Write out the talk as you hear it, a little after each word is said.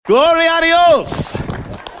Gloria a Dios.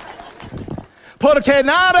 Porque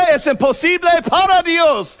nada es imposible para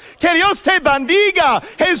Dios. Que Dios te bendiga.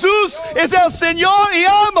 Jesús es el Señor y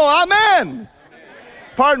amo. Amen.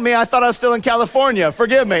 Pardon me, I thought I was still in California.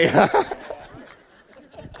 Forgive me.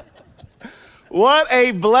 What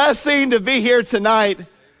a blessing to be here tonight.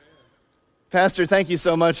 Pastor, thank you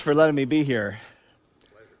so much for letting me be here.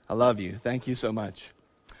 I love you. Thank you so much.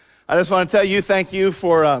 I just want to tell you thank you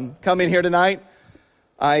for coming here tonight.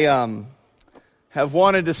 I have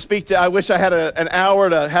wanted to speak to, I wish I had an hour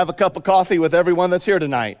to have a cup of coffee with everyone that's here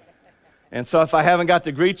tonight. And so if I haven't got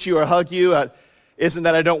to greet you or hug you, isn't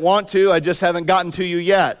that I don't want to, I just haven't gotten to you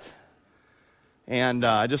yet. And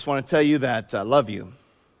I just want to tell you that I love you.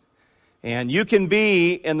 And you can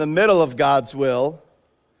be in the middle of God's will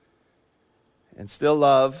and still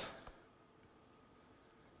love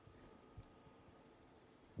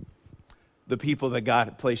the people that God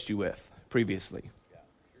had placed you with previously.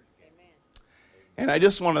 And I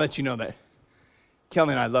just want to let you know that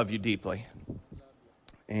Kelly and I love you deeply.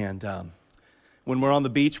 And when we're on the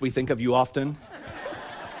beach, we think of you often.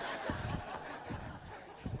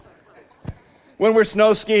 When we're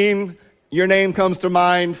snow skiing, your name comes to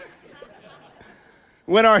mind.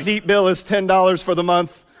 When our heat bill is $10 for the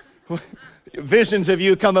month, visions of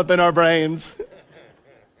you come up in our brains.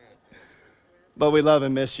 But we love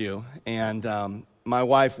and miss you. And my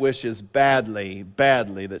wife wishes badly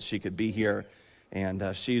that she could be here.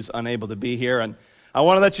 And she's unable to be here. And I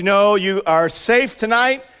want to let you know you are safe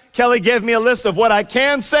tonight. Kelly gave me a list of what I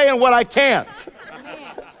can say and what I can't.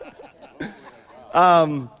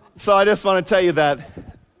 So I just want to tell you that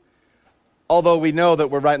although we know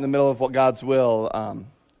that we're right in the middle of what God's will,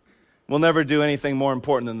 we'll never do anything more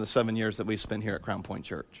important than the 7 years that we spent here at Crown Point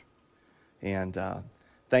Church. And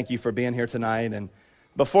thank you for being here tonight. And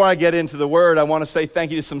before I get into the word, I want to say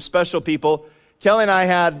thank you to some special people. Kelly and I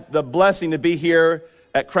had the blessing to be here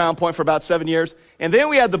at Crown Point for about 7 years. And then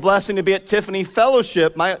we had the blessing to be at Tiffany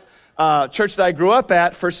Fellowship, my church that I grew up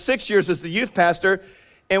at, for 6 years as the youth pastor.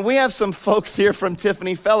 And we have some folks here from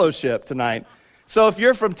Tiffany Fellowship tonight. So if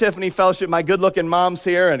you're from Tiffany Fellowship, my good-looking mom's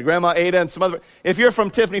here, and Grandma Ada and some other. If you're from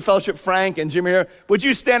Tiffany Fellowship, Frank and Jimmy here, would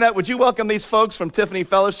you stand up? Would you welcome these folks from Tiffany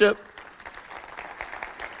Fellowship?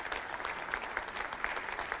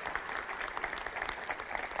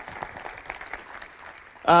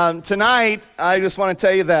 Tonight, I just want to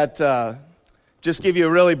tell you that, just give you a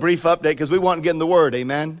really brief update because we want to get in the Word,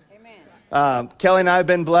 amen? Amen. Kelly and I have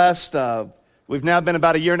been blessed. We've now been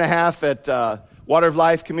about a year and a half at Water of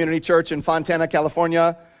Life Community Church in Fontana,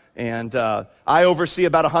 California, and I oversee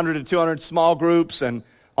about 100 to 200 small groups, and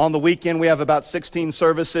on the weekend we have about 16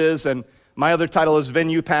 services, and my other title is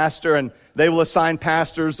venue pastor, and they will assign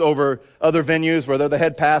pastors over other venues where they're the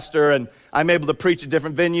head pastor, and I'm able to preach at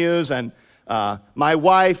different venues, and my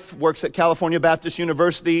wife works at California Baptist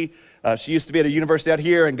University. She used to be at a university out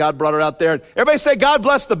here, and God brought her out there. Everybody say, God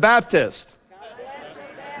bless the Baptist.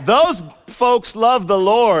 Those folks love the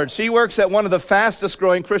Lord. She works at one of the fastest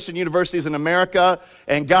growing Christian universities in America,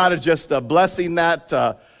 and God is just blessing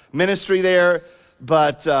that ministry there.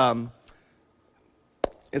 But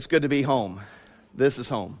it's good to be home. This is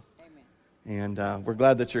home. Amen. And we're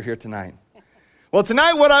glad that you're here tonight. Well,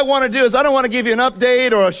 tonight what I want to do is I don't want to give you an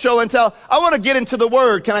update or a show and tell. I want to get into the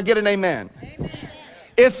Word. Can I get an amen? Amen.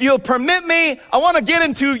 If you'll permit me, I want to get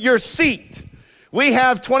into your seat. We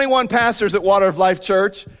have 21 pastors at Water of Life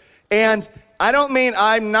Church, and I don't mean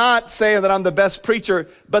I'm not saying that I'm the best preacher,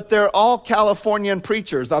 but they're all Californian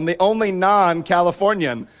preachers. I'm the only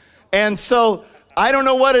non-Californian. And so I don't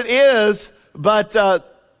know what it is, but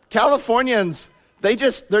Californians,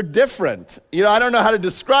 they're different. You know, I don't know how to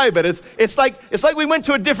describe it. It's like we went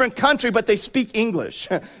to a different country, but they speak English.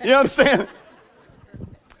 You know what I'm saying?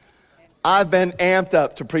 I've been amped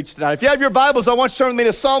up to preach tonight. If you have your Bibles, I want you to turn with me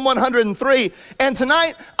to Psalm 103. And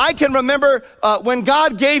tonight, I can remember when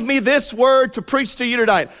God gave me this word to preach to you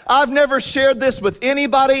tonight. I've never shared this with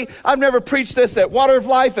anybody. I've never preached this at Water of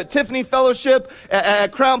Life, at Tiffany Fellowship,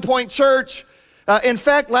 at Crown Point Church. In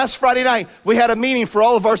fact, last Friday night, we had a meeting for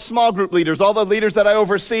all of our small group leaders, all the leaders that I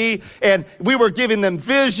oversee, and we were giving them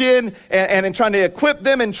vision and trying to equip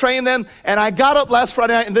them and train them. And I got up last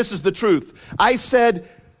Friday night, and this is the truth. I said,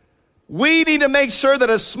 we need to make sure that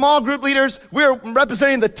as small group leaders, we're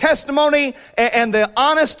representing the testimony and the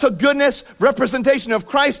honest to goodness representation of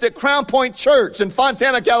Christ at Crown Point Church in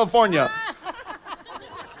Fontana, California.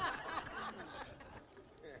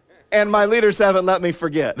 And my leaders haven't let me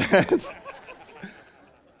forget.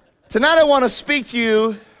 Tonight I want to speak to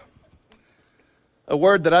you a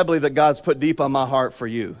word that I believe that God's put deep on my heart for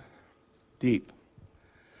you. Deep.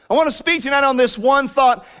 I want to speak tonight on this one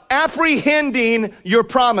thought, apprehending your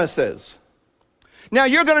promises. Now,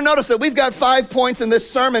 you're going to notice that we've got 5 points in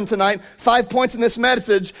this sermon tonight, 5 points in this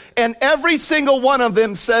message, and every single one of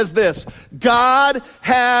them says this: God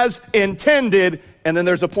has intended, and then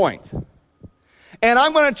there's a point. And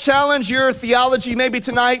I'm going to challenge your theology maybe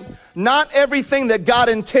tonight. Not everything that God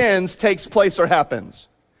intends takes place or happens.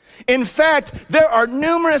 In fact, there are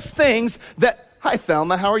numerous things that... Hi,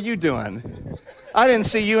 Thelma, how are you doing? I didn't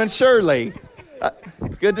see you and Shirley.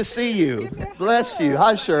 Good to see you. Bless you.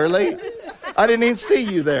 Hi, Shirley. I didn't even see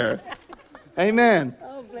you there. Amen.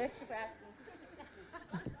 Oh, bless you,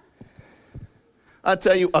 Pastor. I'll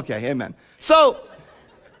tell you, okay, amen. So,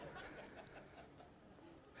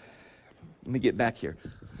 let me get back here.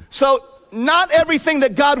 So, not everything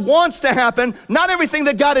that God wants to happen, not everything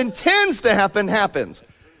that God intends to happen, happens.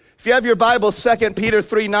 If you have your Bible, 2 Peter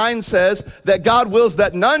 3:9 says that God wills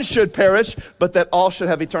that none should perish, but that all should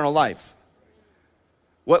have eternal life.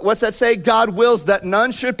 What's that say? God wills that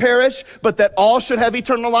none should perish, but that all should have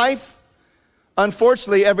eternal life?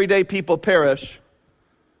 Unfortunately, everyday people perish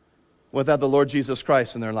without the Lord Jesus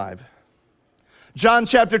Christ in their life. John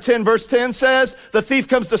chapter 10, verse 10 says, the thief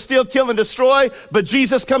comes to steal, kill, and destroy, but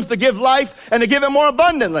Jesus comes to give life and to give it more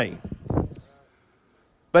abundantly.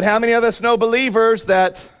 But how many of us know believers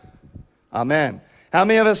that, amen, how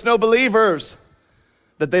many of us know believers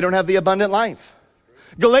that they don't have the abundant life?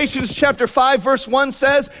 Galatians chapter 5, verse 1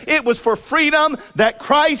 says, it was for freedom that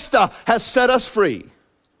Christ has set us free.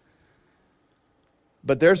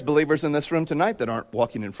 But there's believers in this room tonight that aren't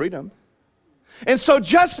walking in freedom. And so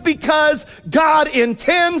just because God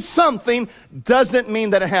intends something doesn't mean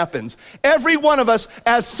that it happens. Every one of us,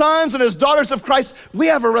 as sons and as daughters of Christ, we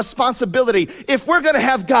have a responsibility. If we're going to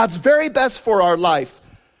have God's very best for our life.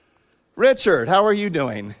 Richard, how are you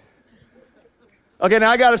doing? Okay,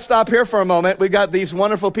 now I got to stop here for a moment. We got these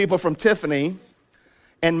wonderful people from Tiffany.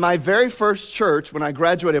 And my very first church when I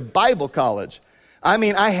graduated Bible college, I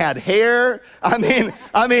mean, I had hair. I mean,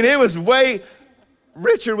 it was way...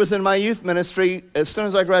 Richard was in my youth ministry as soon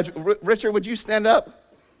as I graduated. Richard, would you stand up?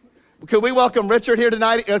 Could we welcome Richard here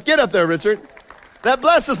tonight? Get up there, Richard. That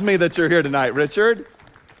blesses me that you're here tonight, Richard.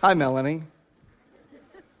 Hi, Melanie.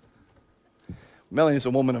 Melanie's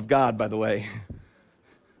a woman of God, by the way.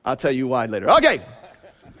 I'll tell you why later. Okay.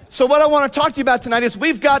 So what I want to talk to you about tonight is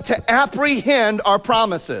we've got to apprehend our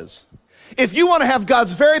promises. If you want to have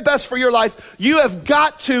God's very best for your life, you have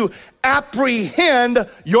got to apprehend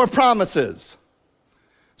your promises.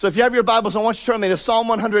 So if you have your Bibles, I want you to turn me to Psalm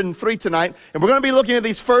 103 tonight. And we're going to be looking at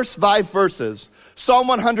these first 5 verses. Psalm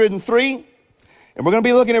 103. And we're going to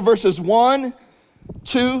be looking at verses 1,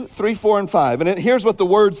 2, 3, 4, and 5. And here's what the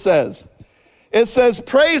word says. It says,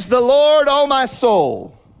 praise the Lord, O my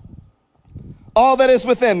soul. All that is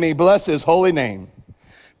within me, bless his holy name.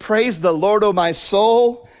 Praise the Lord, O my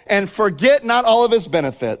soul, and forget not all of his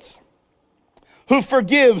benefits. Who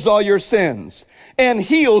forgives all your sins and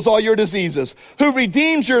heals all your diseases, who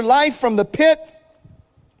redeems your life from the pit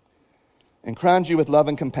and crowns you with love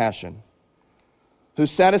and compassion, who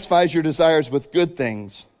satisfies your desires with good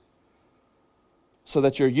things so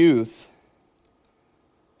that your youth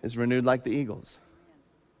is renewed like the eagles.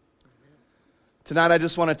 Tonight, I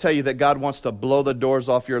just want to tell you that God wants to blow the doors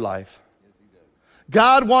off your life.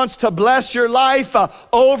 God wants to bless your life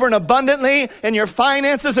over and abundantly in your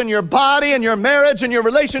finances and your body and your marriage and your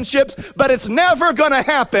relationships, but it's never going to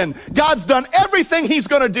happen. God's done everything he's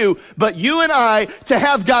going to do, but you and I, to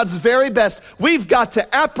have God's very best, we've got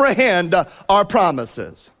to apprehend our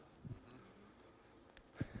promises.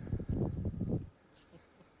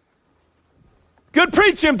 Good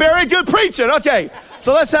preaching, Barry, good preaching. Okay,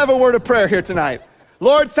 so let's have a word of prayer here tonight.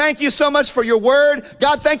 Lord, thank you so much for your word.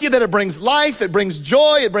 God, thank you that it brings life, it brings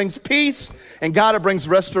joy, it brings peace, and God, it brings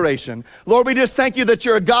restoration. Lord, we just thank you that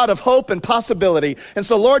you're a God of hope and possibility. And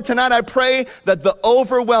so, Lord, tonight I pray that the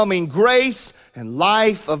overwhelming grace and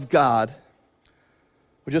life of God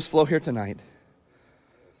will just flow here tonight.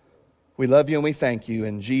 We love you and we thank you.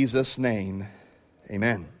 In Jesus' name,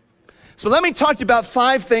 amen. So let me talk to you about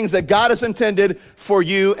 5 things that God has intended for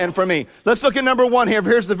you and for me. Let's look at number 1 here.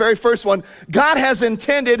 Here's the very first one. God has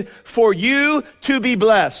intended for you to be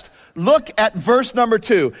blessed. Look at verse number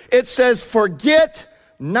 2. It says, forget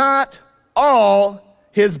not all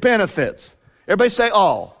his benefits. Everybody say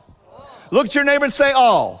all. Look at your neighbor and say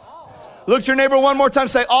all. Look at your neighbor one more time.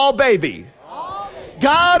 Say all, baby.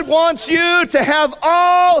 God wants you to have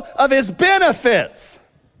all of his benefits.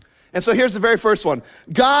 And so here's the very first one.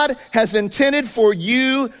 God has intended for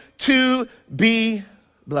you to be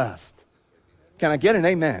blessed. Can I get an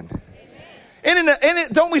amen? Amen.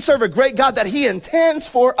 Don't we serve a great God that he intends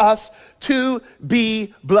for us to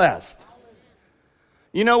be blessed?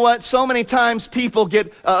 You know what? So many times people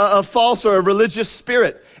get a false or a religious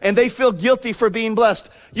spirit and they feel guilty for being blessed.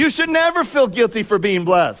 You should never feel guilty for being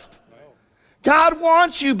blessed. God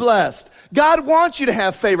wants you blessed. God wants you to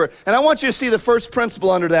have favor. And I want you to see the first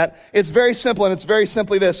principle under that. It's very simple, and it's very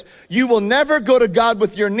simply this. You will never go to God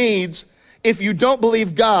with your needs if you don't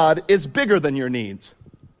believe God is bigger than your needs.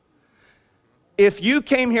 If you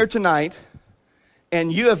came here tonight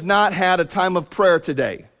and you have not had a time of prayer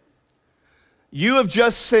today, you have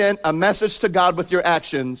just sent a message to God with your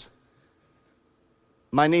actions,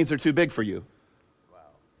 my needs are too big for you.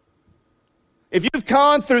 If you've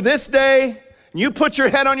gone through this day, and you put your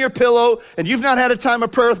head on your pillow, and you've not had a time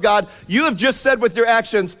of prayer with God, you have just said with your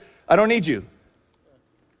actions, I don't need you.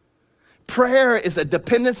 Prayer is a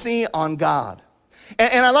dependency on God.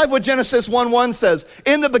 And I like what Genesis 1:1 says.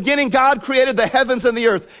 In the beginning, God created the heavens and the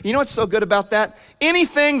earth. You know what's so good about that?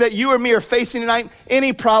 Anything that you or me are facing tonight,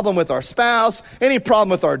 any problem with our spouse, any problem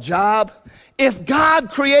with our job, if God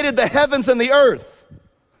created the heavens and the earth,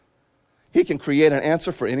 he can create an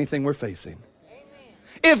answer for anything we're facing.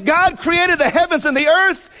 If God created the heavens and the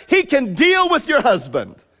earth, he can deal with your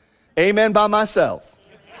husband. Amen by myself.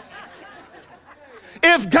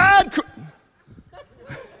 If God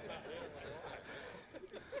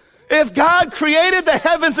created the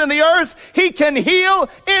heavens and the earth, he can heal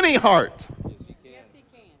any heart. Yes, he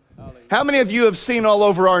can. How many of you have seen all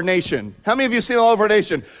over our nation? How many of you have seen all over our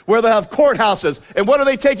nation where they have courthouses? And what are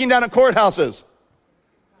they taking down at courthouses?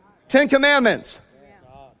 10 Commandments.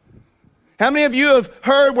 How many of you have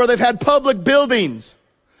heard where they've had public buildings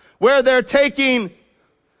where they're taking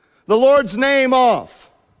the Lord's name off?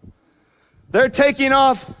 They're taking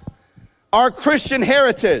off our Christian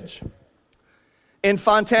heritage. In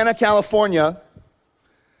Fontana, California,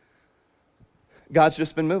 God's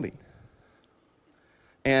just been moving.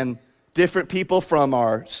 And different people from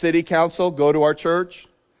our city council go to our church.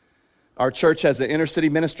 Our church has an inner city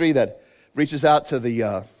ministry that reaches out to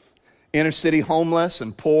the inner city homeless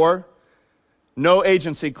and poor. No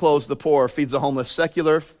agency clothes the poor, feeds the homeless,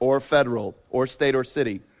 secular or federal or state or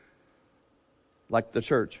city, like the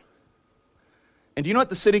church. And do you know what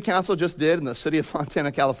the city council just did in the city of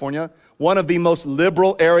Fontana, California? One of the most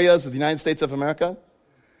liberal areas of the United States of America.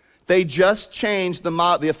 They just changed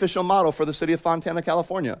the official motto for the city of Fontana,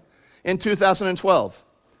 California in 2012.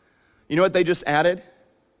 You know what they just added?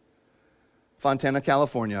 Fontana,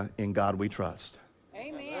 California, in God we trust.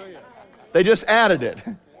 Amen. They just added it.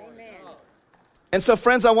 And so,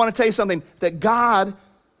 friends, I want to tell you something, that God,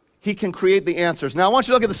 he can create the answers. Now, I want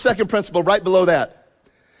you to look at the second principle right below that.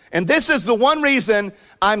 And this is the one reason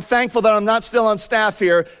I'm thankful that I'm not still on staff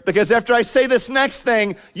here, because after I say this next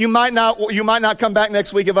thing, you might not come back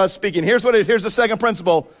next week of us speaking. Here's the second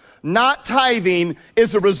principle. Not tithing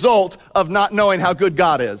is a result of not knowing how good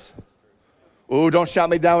God is. Ooh, don't shout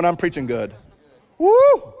me down when I'm preaching good.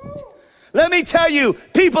 Woo! Let me tell you,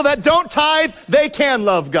 people that don't tithe, they can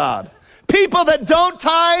love God. People that don't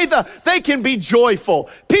tithe, they can be joyful.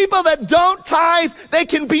 People that don't tithe, they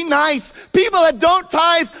can be nice. People that don't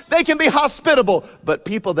tithe, they can be hospitable. But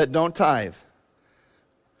people that don't tithe,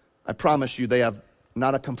 I promise you, they have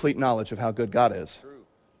not a complete knowledge of how good God is.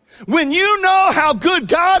 When you know how good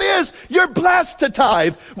God is, you're blessed to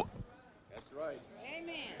tithe. That's right.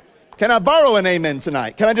 Amen. Can I borrow an amen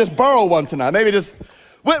tonight? Can I just borrow one tonight? Maybe just...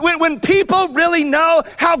 When people really know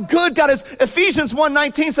how good God is, Ephesians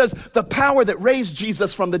 1:19 says, the power that raised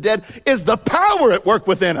Jesus from the dead is the power at work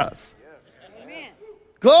within us. Amen.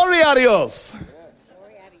 Gloria a Dios.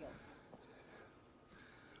 Glory a Dios.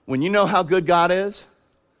 When you know how good God is,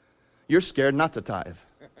 you're scared not to tithe.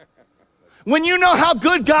 When you know how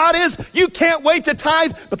good God is, you can't wait to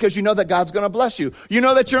tithe because you know that God's going to bless you. You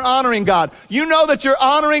know that you're honoring God. You know that you're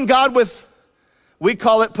honoring God with, we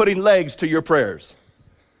call it putting legs to your prayers.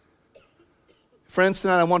 Friends,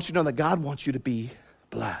 tonight I want you to know that God wants you to be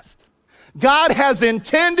blessed. God has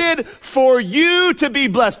intended for you to be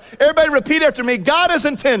blessed. Everybody repeat after me. God has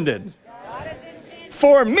intended,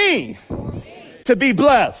 for me to be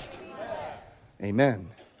blessed. Amen.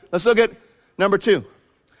 Let's look at number 2.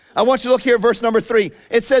 I want you to look here at verse number 3.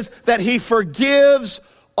 It says that he forgives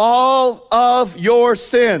all of your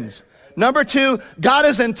sins. Number 2, God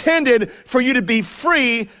has intended for you to be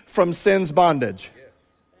free from sin's bondage.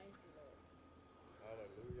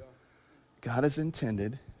 God has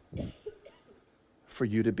intended for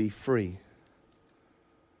you to be free.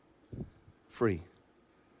 Free.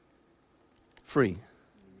 Free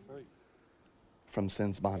from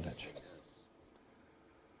sin's bondage.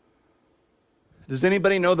 Does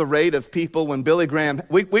anybody know the rate of people when Billy Graham,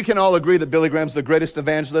 we can all agree that Billy Graham's the greatest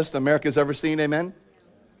evangelist America's ever seen, amen?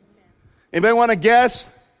 Anybody want to guess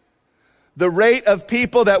the rate of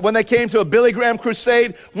people that when they came to a Billy Graham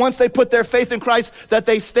crusade, once they put their faith in Christ, that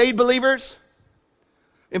they stayed believers?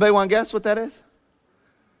 Anybody want to guess what that is?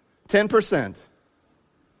 10%.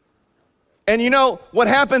 And you know, what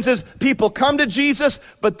happens is people come to Jesus,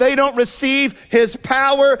 but they don't receive his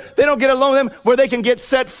power. They don't get along with him where they can get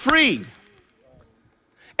set free.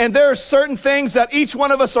 And there are certain things that each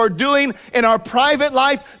one of us are doing in our private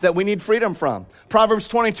life that we need freedom from. Proverbs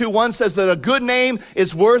 22:1 says that a good name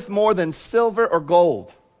is worth more than silver or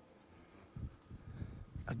gold.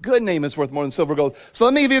 A good name is worth more than silver or gold. So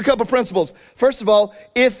let me give you a couple principles. First of all,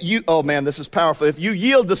 oh man, this is powerful. If you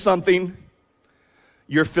yield to something,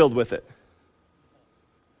 you're filled with it.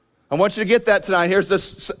 I want you to get that tonight. Here's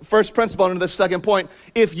this first principle under this second point.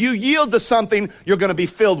 If you yield to something, you're going to be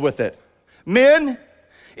filled with it. Men,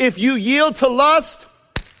 if you yield to lust,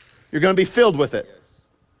 you're going to be filled with it.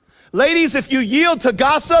 Ladies, if you yield to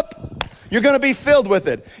gossip, you're going to be filled with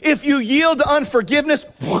it. If you yield to unforgiveness,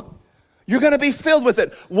 you're going to be filled with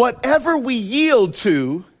it. Whatever we yield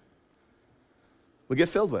to, we get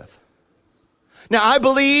filled with. Now, I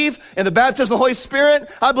believe in the baptism of the Holy Spirit.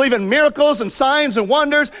 I believe in miracles and signs and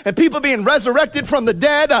wonders and people being resurrected from the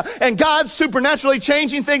dead and God supernaturally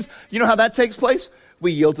changing things. You know how that takes place?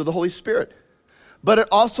 We yield to the Holy Spirit. But it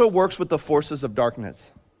also works with the forces of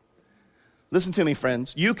darkness. Listen to me,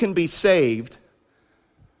 friends. You can be saved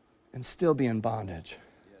and still be in bondage.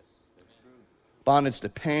 Yes, that's true. Bondage to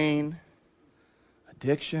pain,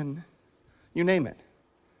 addiction, you name it.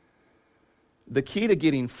 The key to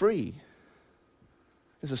getting free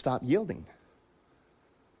is to stop yielding.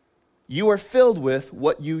 You are filled with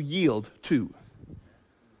what you yield to.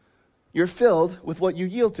 You're filled with what you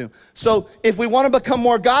yield to. So if we want to become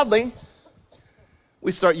more godly,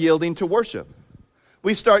 we start yielding to worship.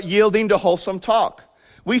 We start yielding to wholesome talk.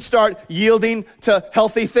 We start yielding to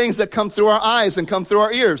healthy things that come through our eyes and come through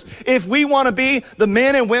our ears. If we want to be the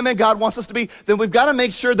men and women God wants us to be, then we've got to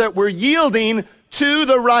make sure that we're yielding to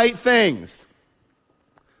the right things.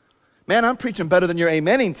 Man, I'm preaching better than you're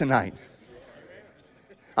amening tonight.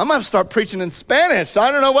 I'm going to start preaching in Spanish.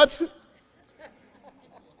 I don't know what's...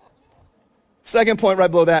 Second point right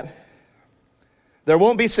below that. There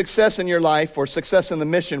won't be success in your life or success in the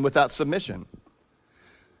mission without submission.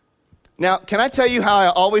 Now, can I tell you how I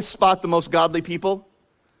always spot the most godly people?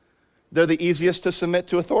 They're the easiest to submit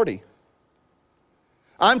to authority.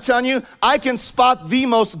 I'm telling you, I can spot the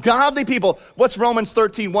most godly people. What's Romans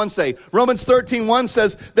 13:1 say? Romans 13:1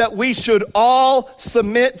 says that we should all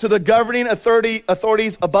submit to the governing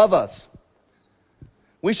authorities above us.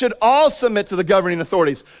 We should all submit to the governing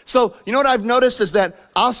authorities. So, you know what I've noticed is that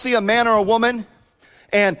I'll see a man or a woman,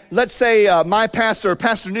 and let's say my pastor,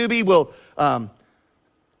 Pastor Newby, will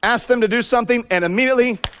ask them to do something, and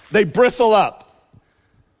immediately they bristle up.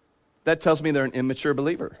 That tells me they're an immature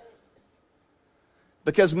believer.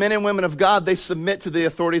 Because men and women of God, they submit to the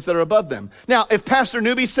authorities that are above them. Now, if Pastor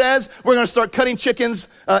Newby says we're going to start cutting chickens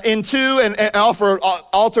in two and offer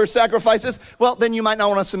altar sacrifices, well, then you might not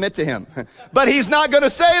want to submit to him. But he's not going to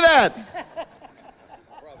say that.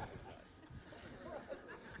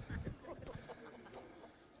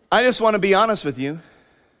 I just want to be honest with you.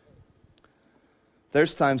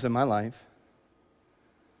 There's times in my life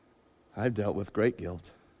I've dealt with great guilt.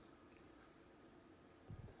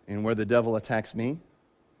 And where the devil attacks me,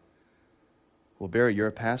 well, Barry, you're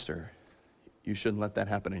a pastor. You shouldn't let that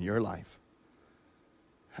happen in your life.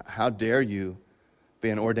 How dare you be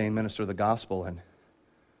an ordained minister of the gospel and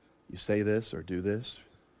you say this or do this?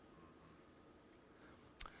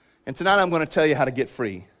 And tonight I'm going to tell you how to get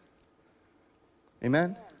free.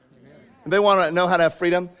 Amen? If they want to know how to have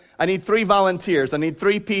freedom, I need 3 volunteers. I need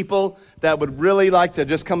 3 people that would really like to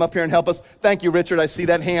just come up here and help us. Thank you, Richard. I see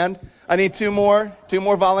that hand. I need 2 more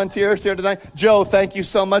volunteers here tonight. Joe, thank you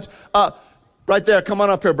so much. Right there, come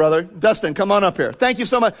on up here, brother. Dustin, come on up here. Thank you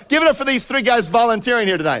so much. Give it up for these 3 guys volunteering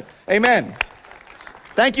here tonight. Amen.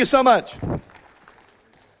 Thank you so much.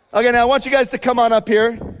 Okay, now I want you guys to come on up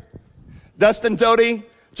here. Dustin Doty,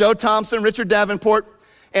 Joe Thompson, Richard Davenport.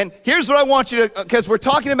 And here's what I want you to, because we're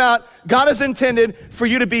talking about God has intended for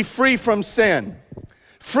you to be free from sin,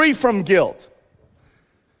 free from guilt,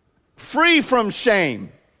 free from shame.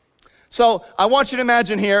 So I want you to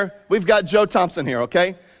imagine here, we've got Joe Thompson here,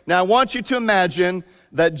 okay? Now I want you to imagine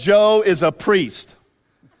that Joe is a priest,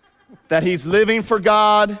 that he's living for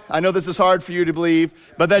God. I know this is hard for you to believe,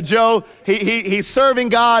 but that Joe, he's serving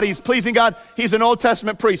God, he's pleasing God. He's an Old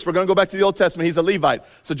Testament priest. We're going to go back to the Old Testament. He's a Levite.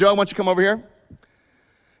 So Joe, I want you to come over here.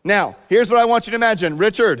 Now, here's what I want you to imagine.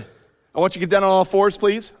 Richard, I want you to get down on all fours,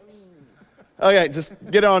 please. Okay, just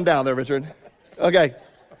get on down there, Richard. Okay.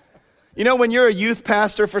 You know, when you're a youth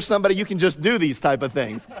pastor for somebody, you can just do these type of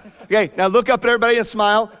things. Okay, now look up at everybody and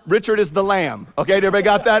smile. Richard is the lamb. Okay, everybody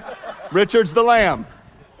got that? Richard's the lamb.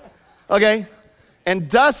 Okay, and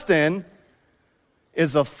Dustin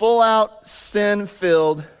is a full-out,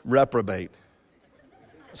 sin-filled reprobate.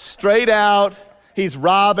 Straight out, he's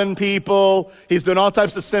robbing people. He's doing all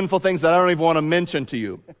types of sinful things that I don't even want to mention to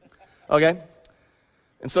you. Okay?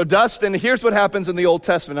 And so Dustin, here's what happens in the Old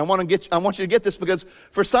Testament. I want you to get this because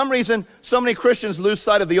for some reason, so many Christians lose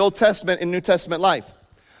sight of the Old Testament in New Testament life.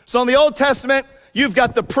 So in the Old Testament, you've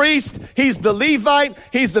got the priest, he's the Levite,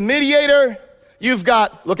 he's the mediator. You've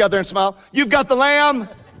got, look out there and smile, you've got the lamb,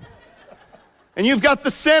 and you've got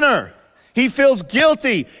the sinner. He feels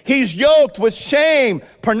guilty. He's yoked with shame,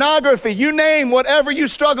 pornography, you name whatever you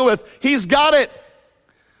struggle with, he's got it.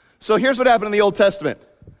 So here's what happened in the Old Testament.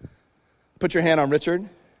 Put your hand on Richard.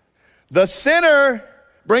 The sinner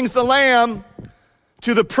brings the lamb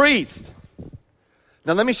to the priest.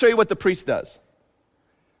 Now let me show you what the priest does.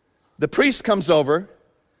 The priest comes over.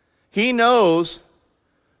 He knows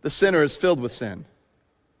the sinner is filled with sin.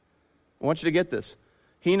 I want you to get this.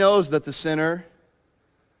 He knows that the sinner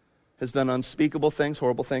has done unspeakable things,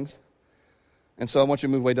 horrible things. And so I want you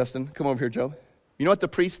to move away, Dustin. Come over here, Joe. You know what the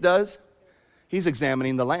priest does? He's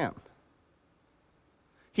examining the lamb.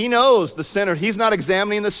 He knows the sinner. He's not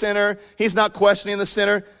examining the sinner. He's not questioning the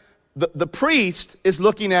sinner. The priest is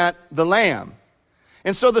looking at the lamb.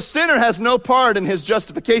 And so the sinner has no part in his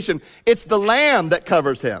justification. It's the lamb that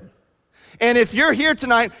covers him. And if you're here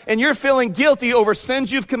tonight and you're feeling guilty over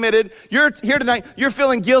sins you've committed, you're here tonight, you're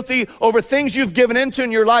feeling guilty over things you've given into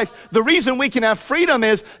in your life, the reason we can have freedom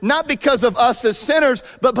is not because of us as sinners,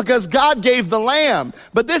 but because God gave the lamb.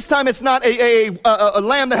 But this time it's not a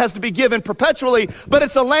lamb that has to be given perpetually, but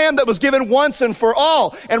it's a lamb that was given once and for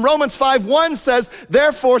all. And Romans 5:1 says,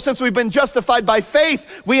 therefore, since we've been justified by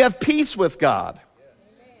faith, we have peace with God.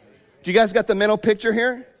 Do you guys got the mental picture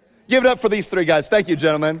here? Give it up for these three guys. Thank you,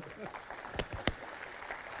 gentlemen.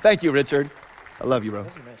 Thank you, Richard. I love you, bro.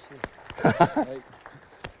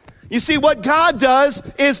 You see, what God does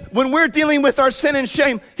is when we're dealing with our sin and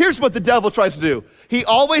shame, here's what the devil tries to do. He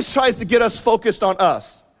always tries to get us focused on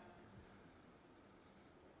us.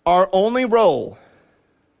 Our only role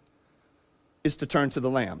is to turn to the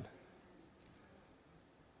Lamb.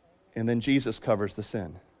 And then Jesus covers the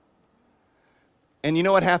sin. And you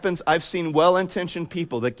know what happens? I've seen well-intentioned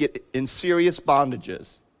people that get in serious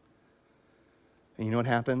bondages. And you know what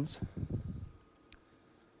happens?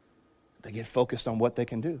 They get focused on what they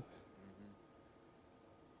can do.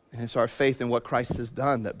 And it's our faith in what Christ has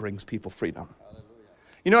done that brings people freedom. Hallelujah.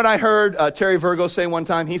 You know what I heard Terry Virgo say one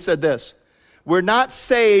time? He said this: we're not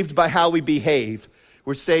saved by how we behave.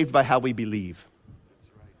 We're saved by how we believe.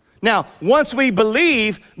 Right. Now, once we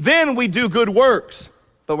believe, then we do good works.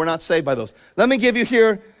 But we're not saved by those. Let me give you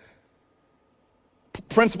here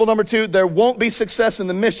principle number 2, there won't be success in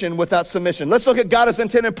the mission without submission. Let's look at God is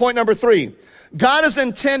intended. Point number 3. God is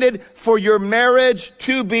intended for your marriage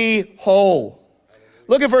to be whole.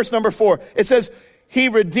 Look at verse number 4. It says, he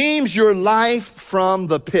redeems your life from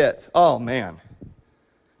the pit. Oh, man.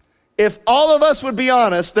 If all of us would be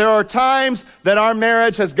honest, there are times that our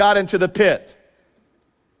marriage has got into the pit.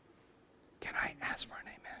 Can I ask for an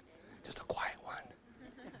amen? Just a quiet one.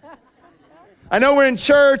 I know we're in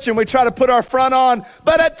church and we try to put our front on,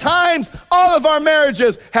 but at times, all of our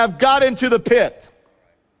marriages have got into the pit.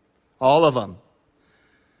 All of them.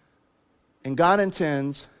 And God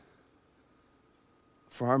intends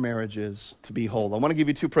for our marriages to be whole. I want to give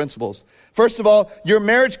you 2 principles. First of all, your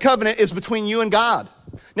marriage covenant is between you and God.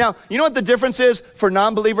 Now, you know what the difference is for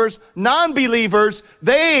non-believers? Non-believers,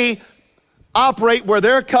 they operate where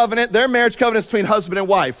their marriage covenant is between husband and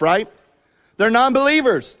wife, right? They're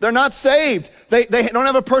non-believers. They're not saved. They don't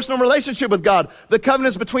have a personal relationship with God. The covenant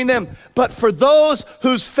is between them. But for those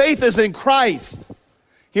whose faith is in Christ,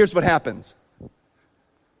 here's what happens.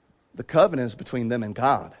 The covenant is between them and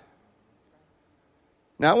God.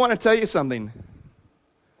 Now, I want to tell you something.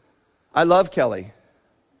 I love Kelly.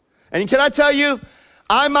 And can I tell you,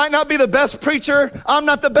 I might not be the best preacher. I'm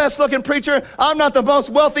not the best looking preacher. I'm not the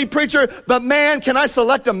most wealthy preacher. But man, can I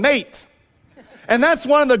select a mate? And that's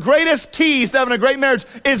one of the greatest keys to having a great marriage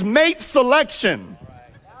is mate selection.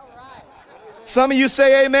 All right. Some of you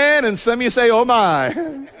say amen, and some of you say, oh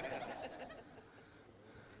my.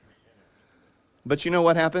 But you know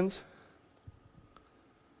what happens?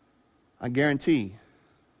 I guarantee,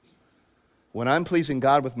 when I'm pleasing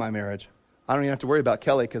God with my marriage, I don't even have to worry about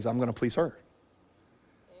Kelly because I'm going to please her.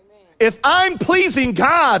 Amen. If I'm pleasing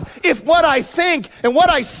God, if what I think and what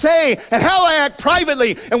I say and how I act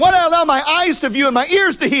privately and what I allow my eyes to view and my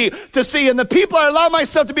ears to see and the people I allow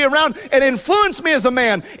myself to be around and influence me as a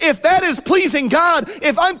man, if that is pleasing God,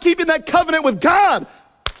 if I'm keeping that covenant with God,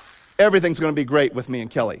 everything's going to be great with me and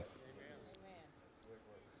Kelly.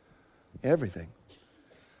 Everything.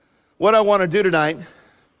 What I want to do tonight,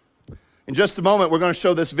 in just a moment, we're going to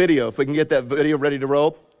show this video. If we can get that video ready to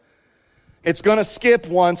roll. It's going to skip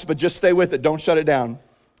once, but just stay with it. Don't shut it down.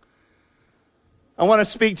 I want to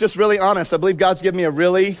speak just really honest. I believe God's given me a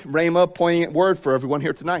really rhema, poignant word for everyone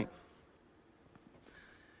here tonight.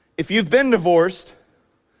 If you've been divorced,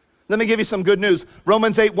 let me give you some good news.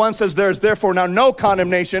 Romans 8:1 says, there is therefore now no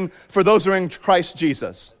condemnation for those who are in Christ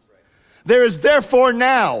Jesus. There is therefore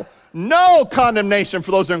now no condemnation for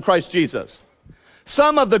those who are in Christ Jesus.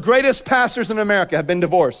 Some of the greatest pastors in America have been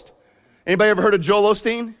divorced. Anybody ever heard of Joel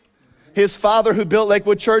Osteen? His father who built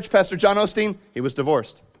Lakewood Church, Pastor John Osteen, he was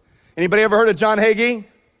divorced. Anybody ever heard of John Hagee?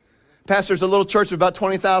 Pastors a little church of about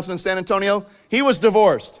 20,000 in San Antonio. He was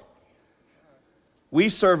divorced. We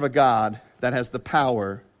serve a God that has the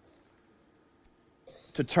power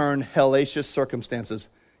to turn hellacious circumstances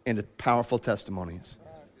into powerful testimonies.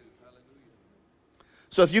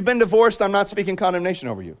 So if you've been divorced, I'm not speaking condemnation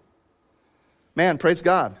over you. Man, praise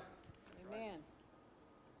God. Amen.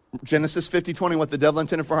 Genesis 50:20, what the devil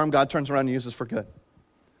intended for harm, God turns around and uses for good.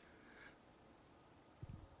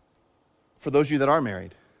 For those of you that are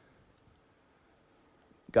married,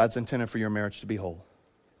 God's intended for your marriage to be whole.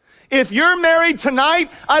 If you're married tonight,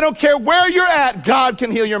 I don't care where you're at, God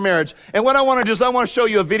can heal your marriage. And what I want to do is I want to show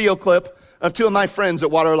you a video clip of two of my friends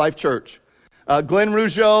at Water Life Church. Glenn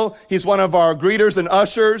Rougeau, he's one of our greeters and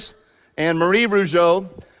ushers, and Marie Rougeau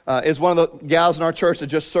is one of the gals in our church that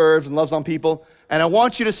just serves and loves on people. And I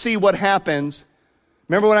want you to see what happens.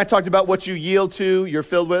 Remember when I talked about what you yield to, you're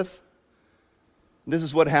filled with? This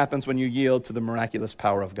is what happens when you yield to the miraculous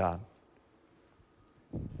power of God.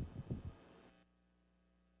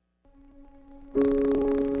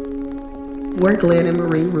 We're Glenn and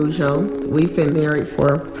Marie Rougeau. We've been married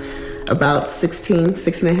for about 16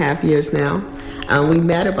 and a half years now. We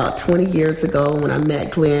met about 20 years ago. When I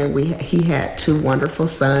met Glenn, he had two wonderful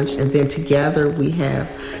sons, and then together we have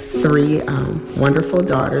three wonderful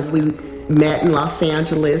daughters. We met in Los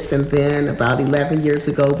Angeles, and then about 11 years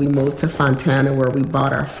ago we moved to Fontana, where we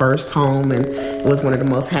bought our first home, and it was one of the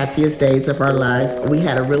most happiest days of our lives. We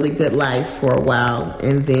had a really good life for a while,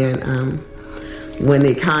 and then when the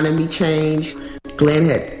economy changed, Glenn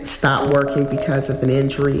had stopped working because of an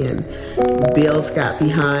injury, and bills got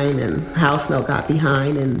behind and house note got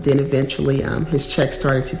behind, and then eventually his check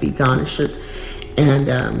started to be garnished, and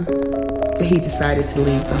he decided to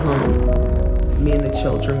leave the home. Me and the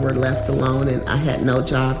children were left alone, and I had no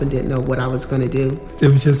job and didn't know what I was going to do.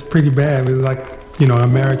 It was just pretty bad. It was like, our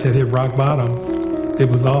marriage had hit rock bottom. It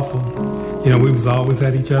was awful. We was always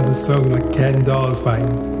at each other's throats like cat and dogs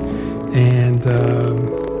fighting. And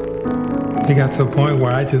it got to a point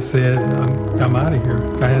where I just said, I'm out of here.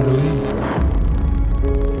 I had to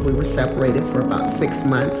leave. We were separated for about 6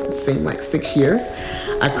 months. It seemed like 6 years.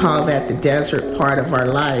 I call that the desert part of our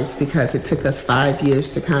lives because it took us 5 years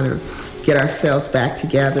to kind of get ourselves back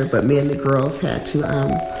together. But me and the girls had to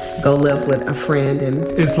go live with a friend. And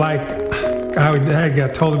it's like I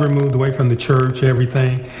got totally removed away from the church,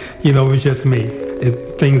 everything. It was just me.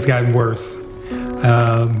 Things got worse.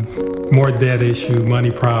 More debt issue,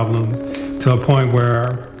 money problems, to a point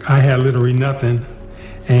where I had literally nothing,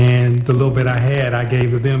 and the little bit I had, I gave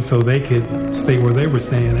to them so they could stay where they were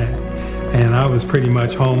staying at. And I was pretty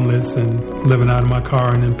much homeless and living out of my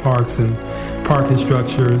car and in parks and parking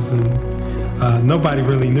structures, and nobody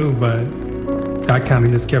really knew, but I kind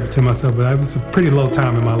of just kept it to myself. But it was a pretty low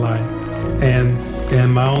time in my life, and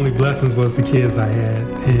my only blessings was the kids I had,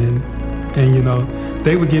 and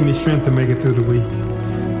they would give me strength to make it through the week,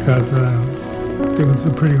 because it was a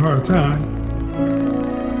pretty hard time.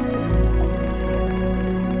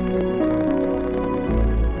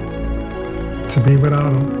 To be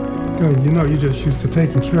without them, you're just used to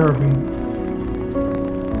taking care of them,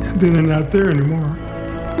 and then they're not there anymore,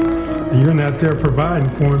 and you're not there providing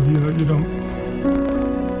for them. You don't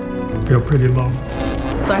feel pretty low.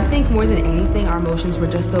 So I think more than anything, our emotions were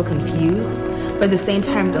just so confused. But at the same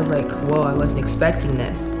time, I was like, whoa, I wasn't expecting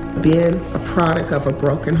this. Being a product of a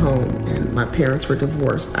broken home, and my parents were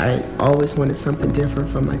divorced, I always wanted something different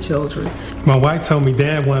for my children. My wife told me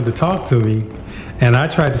Dad wanted to talk to me, and I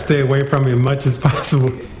tried to stay away from him as much as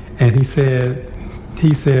possible. And he said,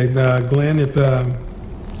 Glenn, if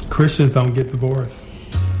Christians don't get divorced.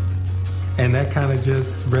 And that kind of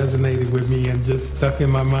just resonated with me and just stuck in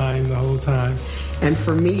my mind the whole time. And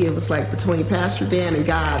for me, it was like between Pastor Dan and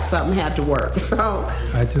God, something had to work. So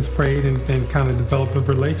I just prayed and kind of developed a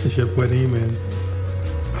relationship with him, and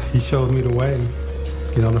he showed me the way.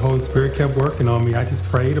 You know, the Holy Spirit kept working on me. I just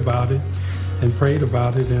prayed about it, and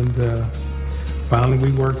finally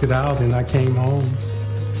we worked it out, and I came home.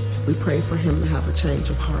 we prayed for him to have a change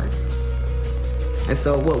of heart. And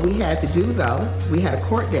so what we had to do, though, we had a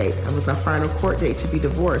court date. It was our final court date to be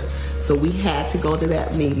divorced. So we had to go to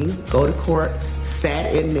that meeting, go to court,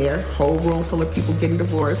 sat in there, whole room full of people getting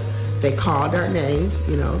divorced. They called our name,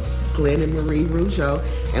 you know, Glenn and Marie Rougeau,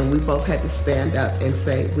 and we both had to stand up and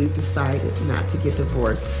say, we've decided not to get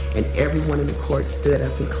divorced. And everyone in the court stood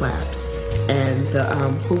up and clapped. And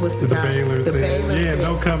who was the guy? Baylor the said, Baylor yeah, said,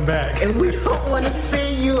 don't come back. And we don't want to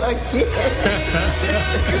see you again.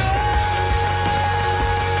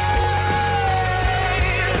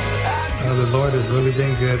 The Lord has really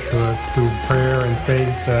been good to us through prayer and faith.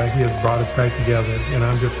 He has brought us back together, and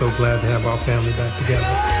I'm just so glad to have our family back together.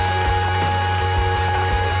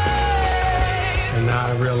 And now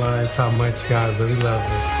I realize how much God really loves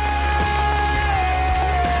us.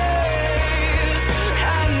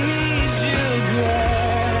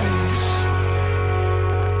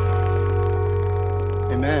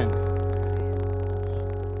 Amen.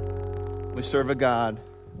 We serve a God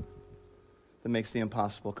that makes the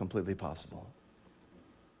impossible completely possible.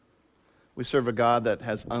 We serve a God that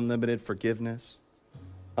has unlimited forgiveness,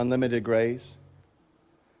 unlimited grace.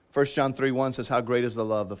 1 John 3:1 says, how great is the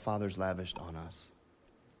love the Father's lavished on us.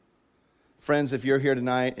 Friends, if you're here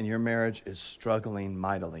tonight and your marriage is struggling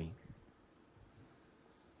mightily,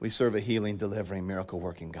 we serve a healing, delivering,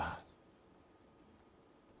 miracle-working God.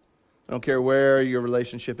 I don't care where your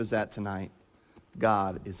relationship is at tonight,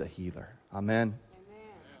 God is a healer. Amen.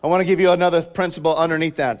 I want to give you another principle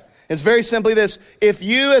underneath that. It's very simply this. If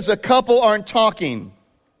you as a couple aren't talking,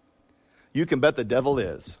 you can bet the devil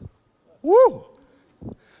is. Woo!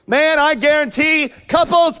 Man, I guarantee,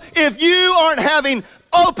 couples, if you aren't having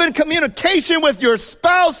open communication with your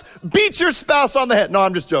spouse, beat your spouse on the head. No,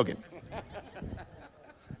 I'm just joking.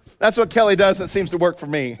 That's what Kelly does, and it seems to work for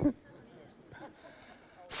me.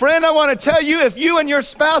 Friend, I want to tell you, if you and your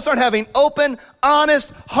spouse aren't having open,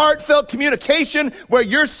 honest, heartfelt communication where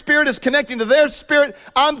your spirit is connecting to their spirit,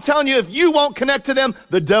 I'm telling you, if you won't connect to them,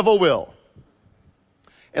 the devil will.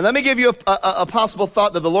 And let me give you a possible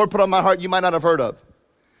thought that the Lord put on my heart you might not have heard of.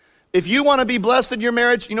 If you want to be blessed in your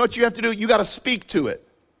marriage, you know what you have to do? You got to speak to it.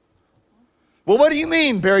 Well, what do you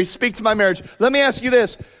mean, Barry, speak to my marriage? Let me ask you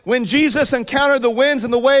this. When Jesus encountered the winds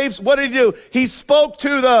and the waves, what did he do? He spoke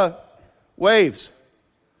to the waves.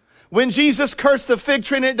 When Jesus cursed the fig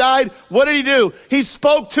tree and it died, what did he do? He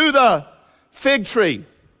spoke to the fig tree.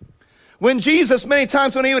 When Jesus, many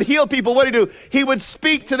times when he would heal people, what did he do? He would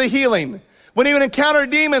speak to the healing. When he would encounter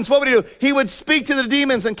demons, what would he do? He would speak to the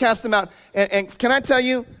demons and cast them out. And can I tell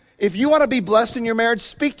you, if you want to be blessed in your marriage,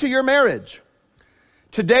 speak to your marriage.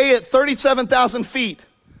 Today at 37,000 feet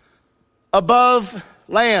above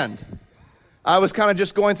land, I was kind of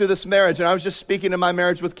just going through this marriage, and I was just speaking to my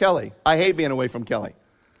marriage with Kelly. I hate being away from Kelly.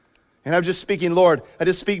 And I was just speaking, Lord, I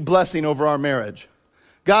just speak blessing over our marriage.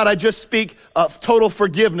 God, I just speak total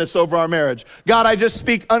forgiveness over our marriage. God, I just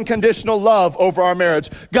speak unconditional love over our marriage.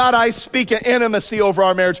 God, I speak an intimacy over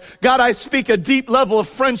our marriage. God, I speak a deep level of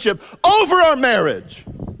friendship over our marriage.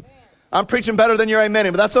 I'm preaching better than you're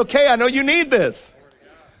amening, but that's okay. I know you need this.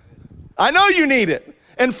 I know you need it.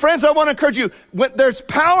 And friends, I want to encourage you, there's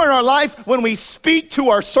power in our life when we speak to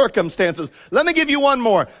our circumstances. Let me give you one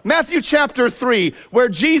more. Matthew chapter 3, where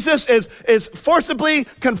Jesus is forcibly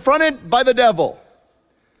confronted by the devil.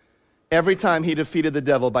 Every time he defeated the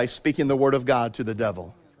devil by speaking the word of God to the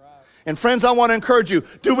devil. And friends, I want to encourage you,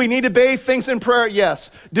 do we need to bathe things in prayer? Yes.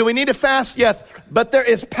 Do we need to fast? Yes. But there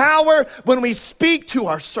is power when we speak to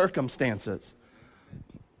our circumstances.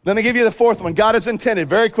 Let me give you the fourth one. God is intended,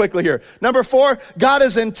 very quickly here. Number 4, God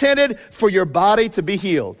is intended for your body to be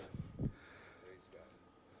healed.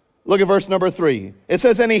 Look at verse number 3. It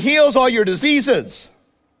says, and he heals all your diseases.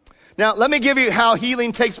 Now, let me give you how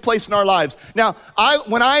healing takes place in our lives. Now,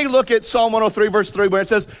 when I look at Psalm 103, verse 3, where it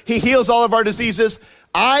says, he heals all of our diseases,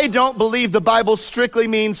 I don't believe the Bible strictly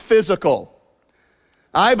means physical.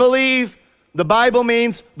 I believe the Bible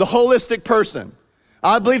means the holistic person.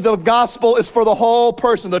 I believe the gospel is for the whole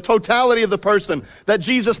person, the totality of the person, that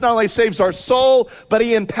Jesus not only saves our soul, but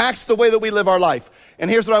he impacts the way that we live our life. And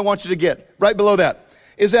here's what I want you to get, right below that,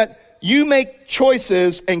 is that you make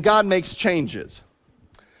choices and God makes changes.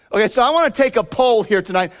 Okay, so I want to take a poll here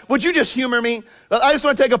tonight. Would you just humor me? I just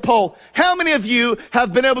want to take a poll. How many of you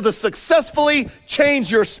have been able to successfully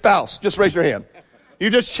change your spouse? Just raise your hand. You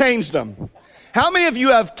just changed them. How many of you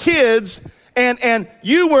have kids and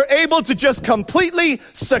you were able to just completely,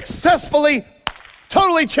 successfully,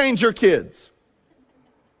 totally change your kids.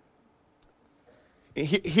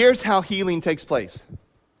 Here's how healing takes place.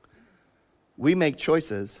 We make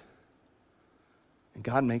choices, and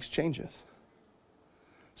God makes changes.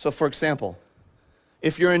 So, for example,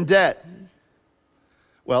 if you're in debt,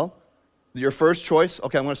 well, your first choice,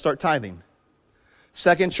 okay, I'm going to start tithing.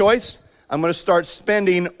 Second choice, I'm going to start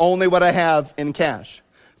spending only what I have in cash.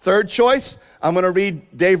 Third choice, I'm going to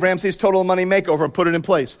read Dave Ramsey's Total Money Makeover and put it in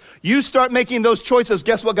place. You start making those choices,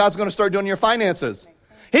 guess what God's going to start doing in your finances?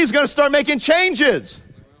 He's going to start making changes.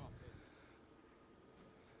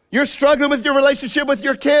 You're struggling with your relationship with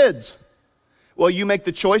your kids. Well, you make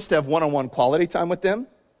the choice to have one-on-one quality time with them.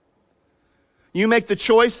 You make the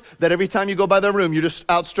choice that every time you go by their room, you just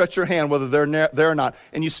outstretch your hand, whether they're there or not,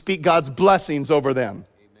 and you speak God's blessings over them.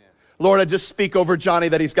 Amen. Lord, I just speak over Johnny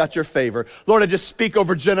that he's got your favor. Lord, I just speak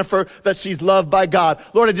over Jennifer that she's loved by God.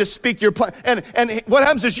 Lord, I just speak your plan. And what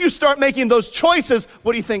happens is you start making those choices.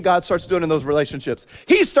 What do you think God starts doing in those relationships?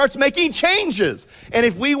 He starts making changes. And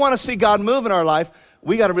if we want to see God move in our life,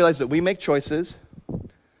 we got to realize that we make choices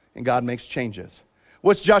and God makes changes.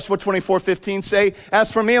 What's Joshua 24:15 say?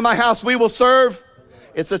 As for me and my house, we will serve.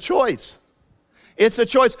 It's a choice. It's a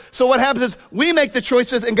choice. So what happens is we make the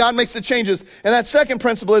choices and God makes the changes. And that second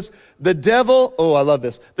principle is the devil, oh, I love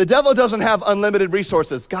this. The devil doesn't have unlimited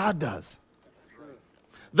resources. God does.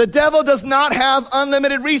 The devil does not have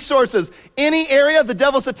unlimited resources. Any area the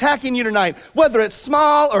devil's attacking you tonight, whether it's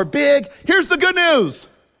small or big, here's the good news.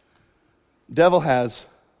 Devil has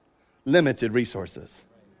limited resources.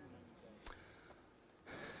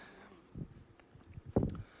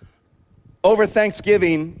 Over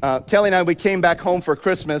Thanksgiving, Kelly and I, we came back home for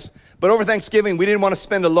Christmas, but over Thanksgiving, we didn't want to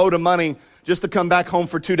spend a load of money just to come back home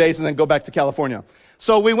for 2 days and then go back to California.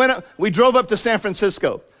 So we drove up to San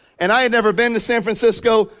Francisco, and I had never been to San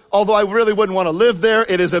Francisco, although I really wouldn't want to live there.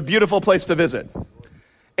 It is a beautiful place to visit.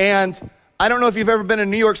 And I don't know if you've ever been in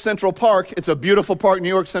New York Central Park. It's a beautiful park, New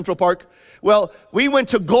York Central Park. Well, we went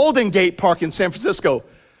to Golden Gate Park in San Francisco,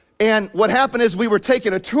 and what happened is we were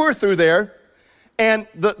taking a tour through there. And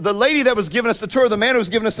the lady that was giving us the tour, the man who was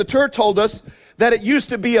giving us the tour told us that it used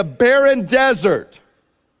to be a barren desert.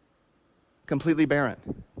 Completely barren.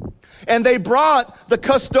 And they brought the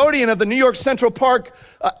custodian of the New York Central Park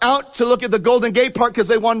out to look at the Golden Gate Park because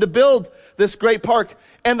they wanted to build this great park.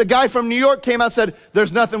 And the guy from New York came out and said,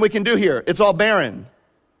 there's nothing we can do here. It's all barren.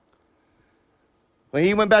 Well,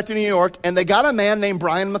 he went back to New York and they got a man named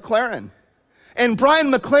Brian McLaren. And Brian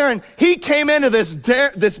McLaren, he came into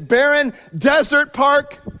this barren desert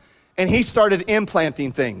park and he started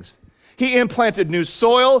implanting things. He implanted new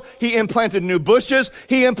soil, he implanted new bushes,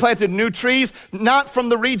 he implanted new trees, not from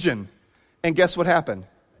the region. And guess what happened?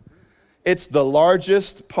 It's the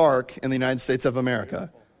largest park in the United States of America,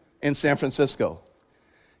 in San Francisco.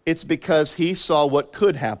 It's because he saw what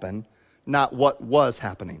could happen, not what was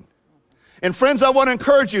happening. And friends, I want to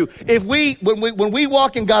encourage you, when we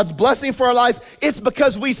walk in God's blessing for our life, it's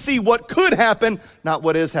because we see what could happen, not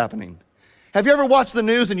what is happening. Have you ever watched the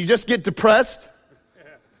news and you just get depressed?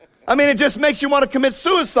 I mean, it just makes you want to commit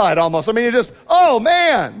suicide almost. I mean, you just, oh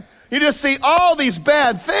man, you just see all these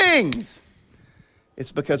bad things.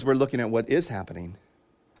 It's because we're looking at what is happening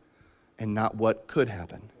and not what could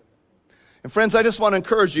happen. And friends, I just want to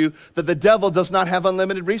encourage you that the devil does not have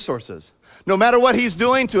unlimited resources. No matter what he's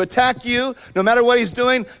doing to attack you, no matter what he's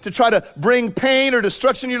doing to try to bring pain or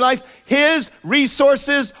destruction in your life, his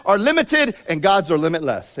resources are limited and God's are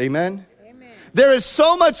limitless. Amen? Amen. There is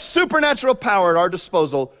so much supernatural power at our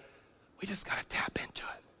disposal. We just got to tap into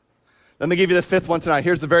it. Let me give you the fifth one tonight.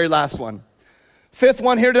 Here's the very last one. Fifth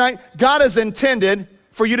one here tonight. God has intended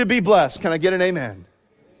for you to be blessed. Can I get an amen?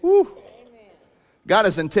 Woo. God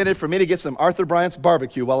has intended for me to get some Arthur Bryant's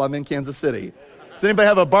barbecue while I'm in Kansas City. Does anybody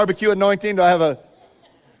have a barbecue anointing? Do I have a...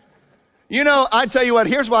 You know, I tell you what,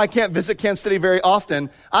 here's why I can't visit Kansas City very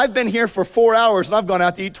often. I've been here for 4 hours and I've gone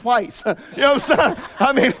out to eat twice. You know what I'm saying?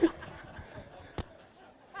 I mean...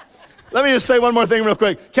 Let me just say one more thing real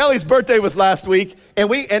quick. Kelly's birthday was last week,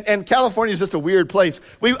 and California is just a weird place.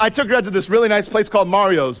 I took her out to this really nice place called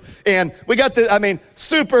Mario's, and we got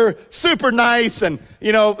super, super nice, and,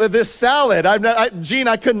 you know, this salad. Gene,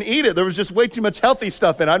 I couldn't eat it. There was just way too much healthy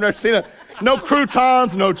stuff in it. I've never seen it. No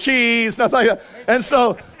croutons, no cheese, nothing like that. And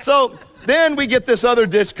so then we get this other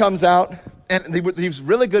dish comes out, and these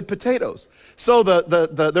really good potatoes. So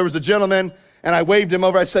there was a gentleman, and I waved him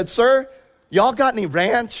over. I said, "Sir, y'all got any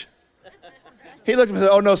ranch?" He looked at me and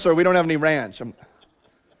said, "Oh, no, sir, we don't have any ranch." And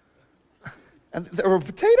there were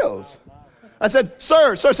potatoes. I said,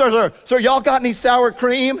 Sir, y'all got any sour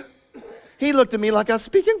cream?" He looked at me like I was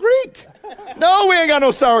speaking Greek. No, we ain't got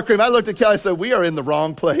no sour cream. I looked at Kelly and said, we are in the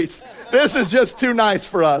wrong place. This is just too nice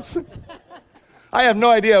for us. I have no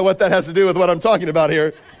idea what that has to do with what I'm talking about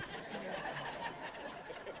here.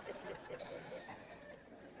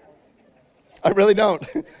 I really don't.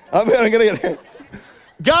 I'm going to get it.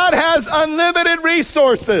 God has unlimited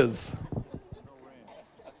resources.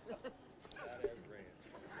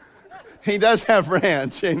 He does have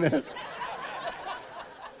ranch, amen.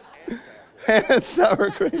 And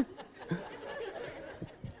sour cream.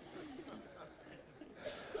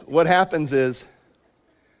 What happens is,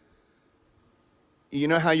 you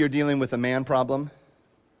know how you're dealing with a man problem?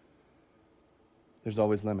 There's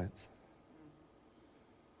always limits.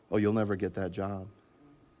 Oh, you'll never get that job.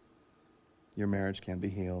 Your marriage can't be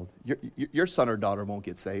healed. Your son or daughter won't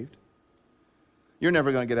get saved. You're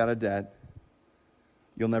never going to get out of debt.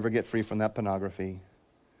 You'll never get free from that pornography.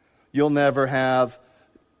 You'll never have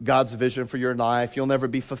God's vision for your life. You'll never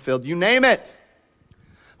be fulfilled. You name it.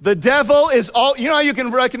 The devil is all, you know how you can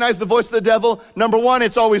recognize the voice of the devil? Number one,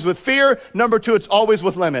 it's always with fear. Number two, it's always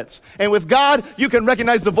with limits. And with God, you can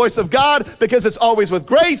recognize the voice of God because it's always with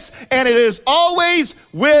grace and it is always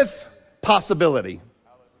with possibility.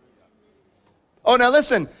 Oh, now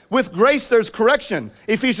listen, with grace there's correction.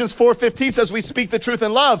 Ephesians 4:15 says we speak the truth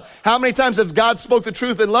in love. How many times has God spoke the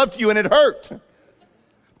truth in love to you and it hurt?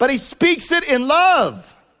 But he speaks it in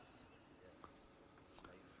love.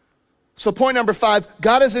 So point number 5,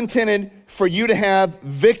 God has intended for you to have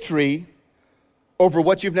victory over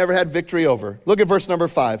what you've never had victory over. Look at verse number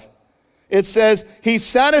 5. It says, he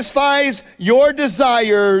satisfies your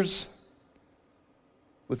desires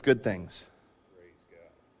with good things.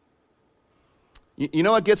 You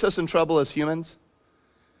know what gets us in trouble as humans?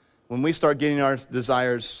 When we start getting our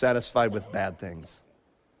desires satisfied with bad things.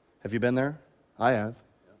 Have you been there? I have.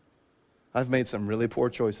 I've made some really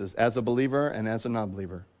poor choices as a believer and as a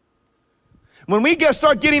non-believer. When we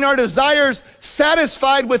start getting our desires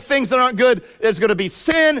satisfied with things that aren't good, there's going to be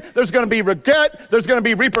sin, there's going to be regret, there's going to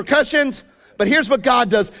be repercussions. But here's what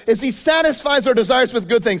God does, is he satisfies our desires with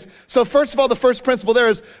good things. So first of all, the first principle there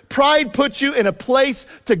is pride puts you in a place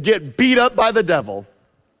to get beat up by the devil.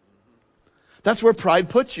 That's where pride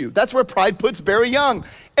puts you. That's where pride puts Barry Young.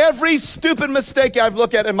 Every stupid mistake I've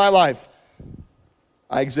looked at in my life,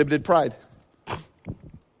 I exhibited pride.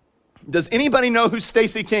 Does anybody know who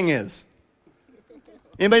Stacey King is?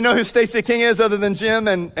 Anybody know who Stacey King is other than Jim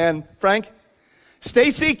and Frank?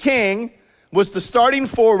 Stacey King was the starting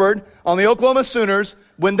forward on the Oklahoma Sooners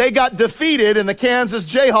when they got defeated and the Kansas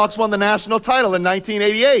Jayhawks won the national title in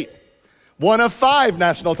 1988. One of 5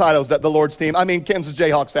 national titles that the Lord's team, Kansas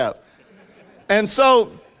Jayhawks have. And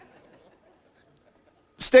so,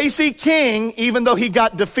 Stacey King, even though he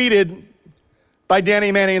got defeated by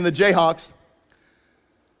Danny Manning and the Jayhawks,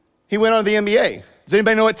 he went on to the NBA. Does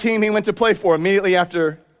anybody know what team he went to play for immediately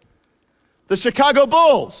after? The Chicago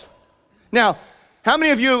Bulls. Now, how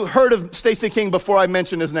many of you heard of Stacey King before I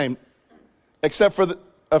mentioned his name? Except for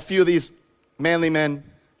a few of these manly men,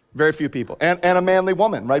 very few people. And a manly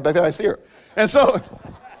woman, right? By the way, I see her. And so,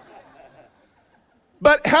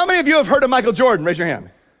 but how many of you have heard of Michael Jordan? Raise your hand.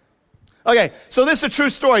 Okay, so this is a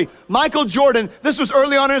true story. Michael Jordan, this was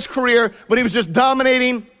early on in his career when he was just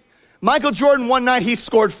dominating. Michael Jordan, one night, he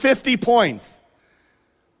scored 50 points.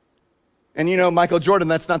 And you know, Michael Jordan,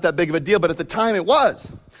 that's not that big of a deal, but at the time it was.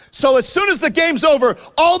 So as soon as the game's over,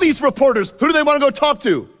 all these reporters, who do they want to go talk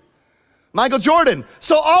to? Michael Jordan.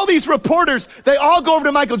 So all these reporters, they all go over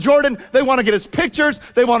to Michael Jordan. They want to get his pictures.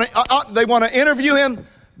 They want to interview him,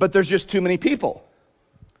 but there's just too many people.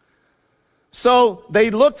 So they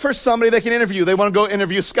look for somebody they can interview. They want to go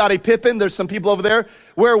interview Scottie Pippen. There's some people over there.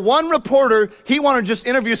 Where one reporter, he wanted to just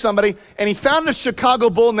interview somebody, and he found a Chicago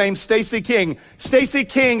Bull named Stacey King. Stacey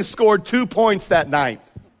King scored 2 points that night.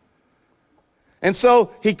 And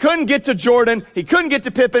so he couldn't get to Jordan. He couldn't get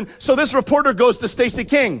to Pippen. So this reporter goes to Stacey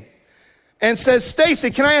King and says,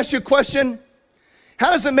 Stacey, can I ask you a question?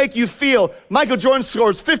 How does it make you feel? Michael Jordan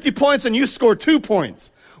scores 50 points and you score 2 points.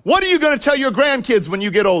 What are you going to tell your grandkids when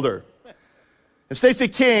you get older? And Stacey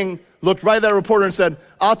King looked right at that reporter and said,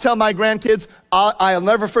 I'll tell my grandkids, I'll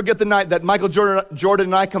never forget the night that Michael Jordan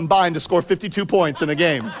and I combined to score 52 points in a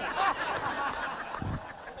game.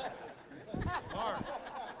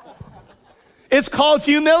 It's called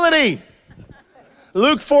humility.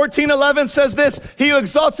 Luke 14:11 says this, he who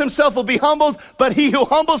exalts himself will be humbled, but he who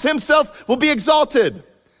humbles himself will be exalted.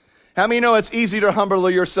 How many know it's easy to humble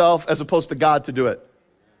yourself as opposed to God to do it?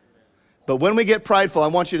 But when we get prideful, I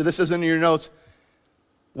want you to, this isn't in your notes,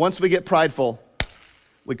 once we get prideful,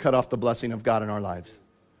 we cut off the blessing of God in our lives.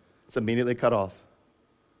 It's immediately cut off.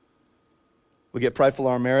 We get prideful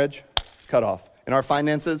in our marriage, it's cut off. In our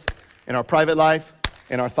finances, in our private life,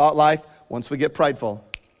 in our thought life. Once we get prideful,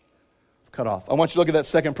 it's cut off. I want you to look at that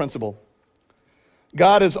second principle.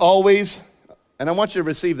 God is always, and I want you to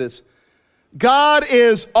receive this, God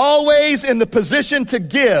is always in the position to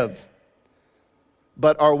give,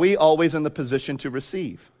 but are we always in the position to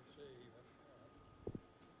receive?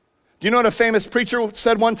 Do you know what a famous preacher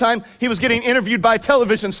said one time? He was getting interviewed by a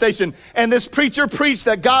television station, and this preacher preached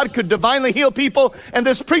that God could divinely heal people, and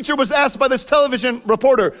this preacher was asked by this television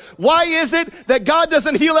reporter, why is it that God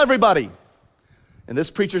doesn't heal everybody? And this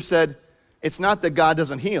preacher said, it's not that God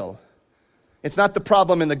doesn't heal. It's not the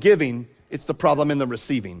problem in the giving, it's the problem in the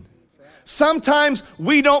receiving. Sometimes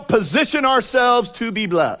we don't position ourselves to be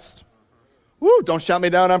blessed. Woo, don't shout me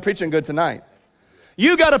down, I'm preaching good tonight.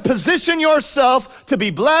 You got to position yourself to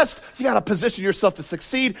be blessed. You got to position yourself to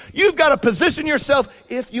succeed. You've got to position yourself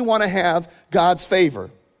if you want to have God's favor.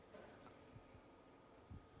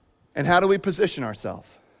 And how do we position ourselves?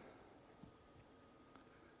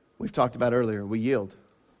 We've talked about earlier, we yield.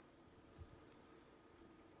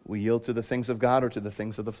 We yield to the things of God or to the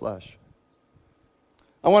things of the flesh.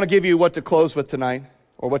 I want to give you what to close with tonight,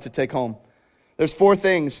 or what to take home. There's 4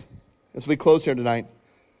 things as we close here tonight.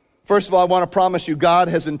 First of all, I want to promise you, God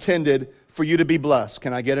has intended for you to be blessed.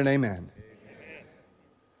 Can I get an amen? Amen.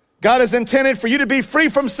 God has intended for you to be free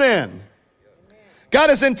from sin. Amen. God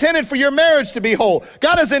has intended for your marriage to be whole.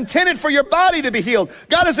 God has intended for your body to be healed.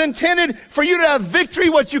 God has intended for you to have victory,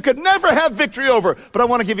 what you could never have victory over. But I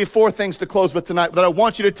want to give you 4 things to close with tonight that I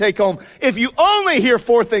want you to take home. If you only hear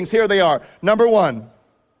 4 things, here they are. Number 1,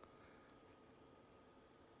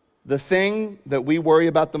 the thing that we worry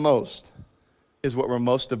about the most is what we're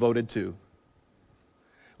most devoted to.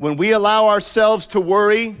 When we allow ourselves to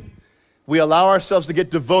worry, we allow ourselves to get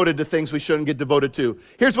devoted to things we shouldn't get devoted to.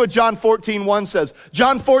 Here's what John 14:1 says.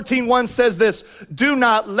 John 14:1 says this, do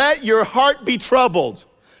not let your heart be troubled.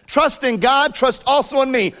 Trust in God, trust also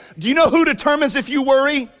in me. Do you know who determines if you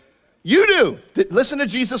worry? You do. Listen to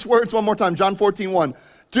Jesus' words one more time, John 14:1.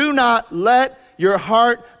 Do not let your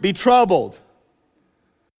heart be troubled.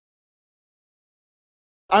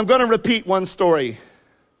 I'm going to repeat one story.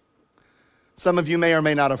 Some of you may or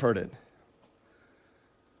may not have heard it.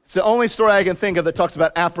 It's the only story I can think of that talks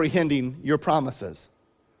about apprehending your promises.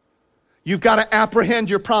 You've got to apprehend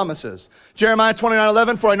your promises. Jeremiah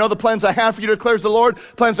 29:11, for I know the plans I have for you, declares the Lord,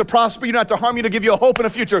 plans to prosper you, not to harm you, to give you a hope and a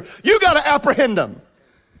future. You got to apprehend them.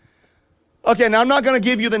 Okay, now I'm not going to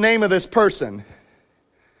give you the name of this person.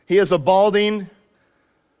 He is a balding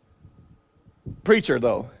preacher,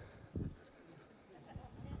 though.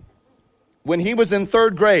 When he was in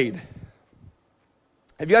 3rd grade,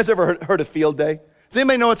 have you guys ever heard of Field Day? Does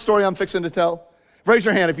anybody know what story I'm fixing to tell? Raise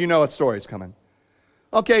your hand if you know what story is coming.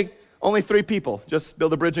 Okay, only 3 people. Just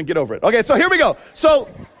build a bridge and get over it. Okay, so here we go. So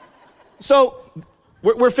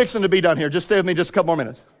we're fixing to be done here. Just stay with me just a couple more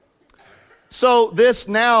minutes. So this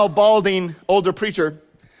now balding older preacher,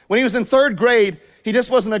 when he was in 3rd grade, he just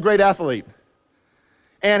wasn't a great athlete.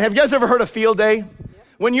 And have you guys ever heard of Field Day?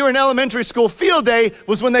 When you were in elementary school, Field Day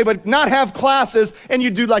was when they would not have classes and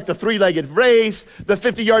you'd do like the 3-legged race, the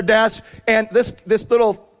 50-yard dash, and this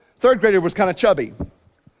little 3rd grader was kind of chubby.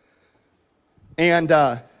 And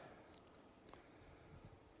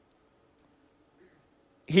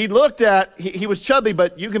he was chubby,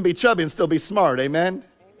 but you can be chubby and still be smart, amen?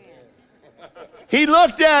 He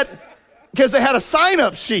looked at, because they had a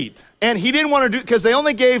sign-up sheet, and he didn't want to do, because they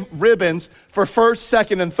only gave ribbons for 1st,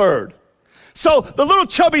 2nd, and 3rd. So the little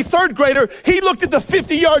chubby 3rd grader, he looked at the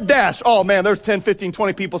 50-yard dash. Oh man, there's 10, 15,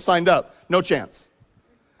 20 people signed up. No chance.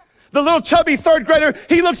 The little chubby 3rd grader,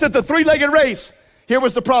 he looks at the 3-legged race. Here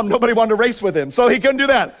was the problem. Nobody wanted to race with him, so he couldn't do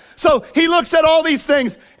that. So he looks at all these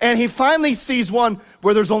things, and he finally sees one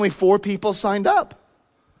where there's only 4 people signed up.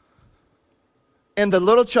 And the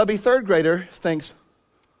little chubby 3rd grader thinks,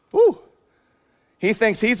 ooh, he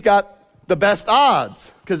thinks he's got the best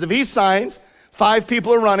odds. Because if he signs, 5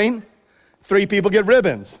 people are running, 3 people get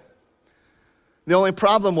ribbons. The only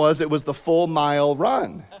problem was it was the full mile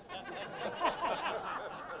run.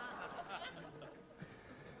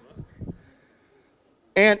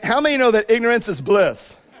 And how many know that ignorance is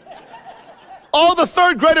bliss? All the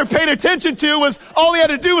 3rd grader paid attention to was all he had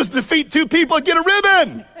to do was defeat 2 people and get a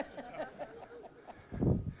ribbon.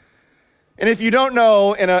 And if you don't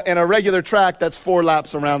know, in a regular track, that's 4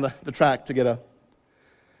 laps around the track to get a.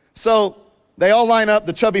 So they all line up,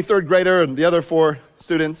 the chubby 3rd grader and the other 4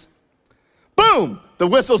 students. Boom! The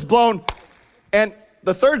whistle's blown. And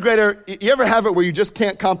the 3rd grader, you ever have it where you just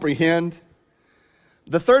can't comprehend?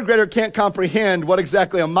 The 3rd grader can't comprehend what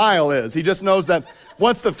exactly a mile is. He just knows that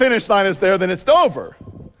once the finish line is there, then it's over.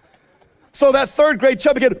 So that third grade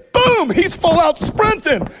chubby kid, boom, he's full out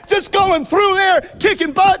sprinting, just going through there,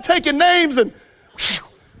 kicking butt, taking names, and whew,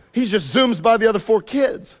 he just zooms by the other 4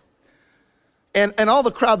 kids. And all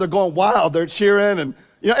the crowd, they're going wild, they're cheering, and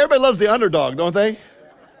everybody loves the underdog, don't they?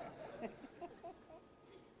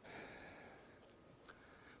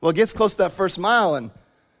 Well, it gets close to that first mile, and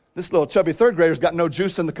this little chubby third grader's got no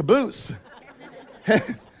juice in the caboose.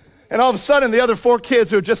 And all of a sudden, the other 4 kids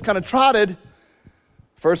who have just kind of trotted,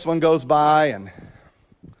 first one goes by, and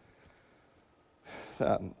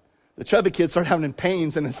the chubby kid started having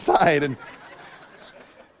pains in his side. And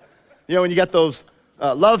when you got those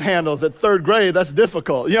love handles at third grade, that's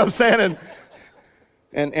difficult. You know what I'm saying?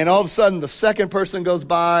 And all of a sudden, the second person goes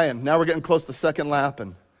by, and now we're getting close to the second lap,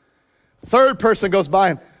 and third person goes by,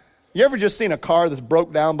 and you ever just seen a car that's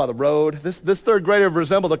broke down by the road? This third grader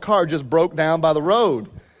resembled a car just broke down by the road.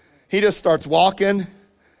 He just starts walking,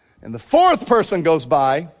 and the fourth person goes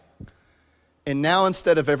by, and now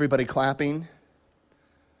instead of everybody clapping,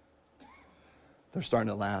 they're starting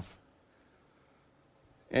to laugh.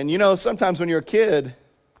 And sometimes when you're a kid,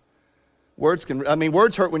 words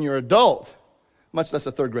hurt when you're an adult, much less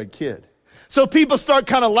a third grade kid. So people start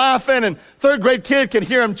kind of laughing, and third grade kid can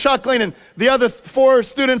hear him chuckling, and the other 4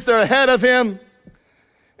 students, they're ahead of him.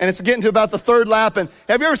 And it's getting to about the third lap. And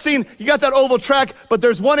have you ever seen, you got that oval track, but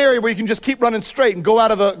there's one area where you can just keep running straight and go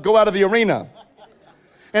out of the arena.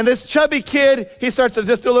 And this chubby kid, he starts to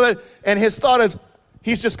just do a little bit, and his thought is,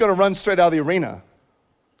 he's just going to run straight out of the arena.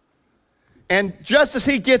 And just as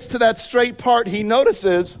he gets to that straight part, he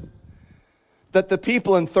notices that the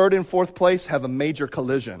people in third and fourth place have a major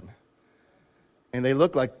collision. And they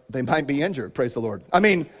look like they might be injured, praise the Lord. I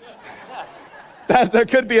mean, there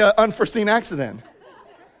could be an unforeseen accident.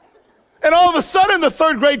 And all of a sudden, the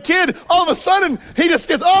third grade kid, he just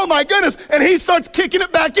gets, oh my goodness, and he starts kicking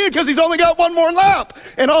it back in because he's only got one more lap.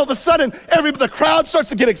 And all of a sudden, the crowd starts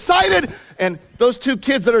to get excited, and those 2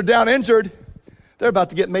 kids that are down injured, they're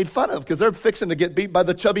about to get made fun of because they're fixing to get beat by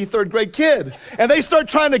the chubby third grade kid. And they start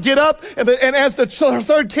trying to get up, and as the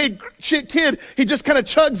third kid, he just kind of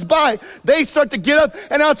chugs by. They start to get up,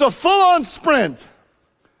 and now it's a full-on sprint.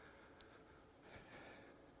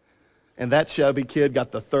 And that chubby kid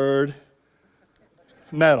got the third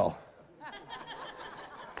medal.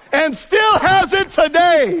 And still has it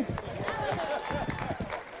today.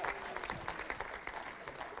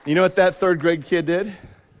 You know what that third grade kid did?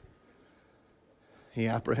 He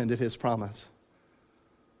apprehended his promise.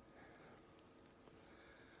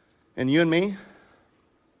 And you and me,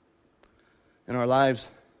 in our lives,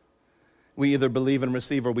 we either believe and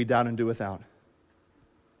receive or we doubt and do without.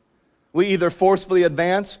 We either forcefully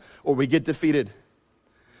advance or we get defeated.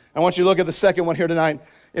 I want you to look at the second one here tonight.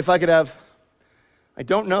 If I could have, I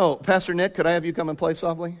don't know, Pastor Nick, could I have you come and play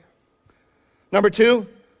softly? Number 2,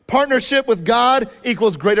 partnership with God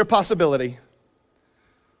equals greater possibility.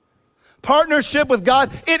 Partnership with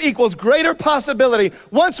God, it equals greater possibility.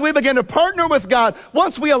 Once we begin to partner with God,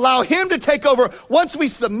 once we allow Him to take over, once we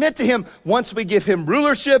submit to Him, once we give Him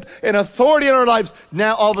rulership and authority in our lives,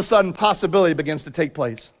 now all of a sudden possibility begins to take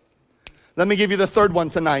place. Let me give you the third one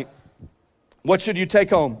tonight. What should you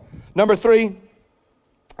take home? Number 3,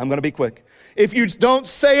 I'm going to be quick. If you don't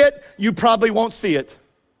say it, you probably won't see it.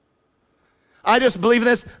 I just believe in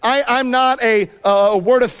this. I'm not a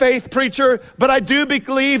word of faith preacher, but I do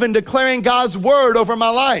believe in declaring God's word over my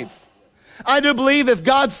life. I do believe if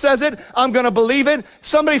God says it, I'm going to believe it.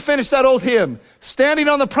 Somebody finished that old hymn. Standing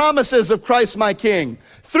on the promises of Christ my King.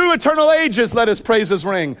 Through eternal ages let His praises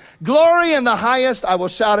ring. Glory in the highest I will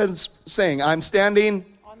shout and sing. I'm standing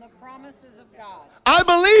on the promises of God. I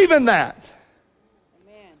believe in that.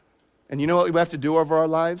 Amen. And you know what we have to do over our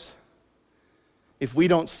lives? If we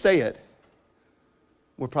don't say it,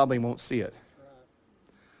 we probably won't see it.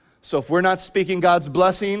 So if we're not speaking God's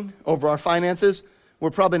blessing over our finances,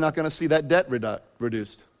 we're probably not going to see that debt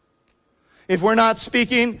reduced. If we're not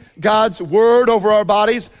speaking God's word over our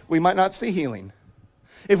bodies, we might not see healing.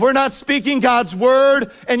 If we're not speaking God's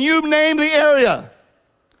word, and you name the area.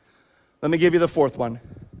 Let me give you the fourth one.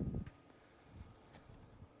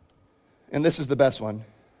 And this is the best one.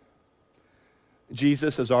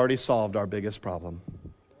 Jesus has already solved our biggest problem.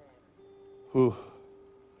 Whew.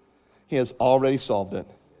 He has already solved it.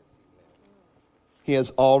 He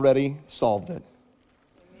has already solved it.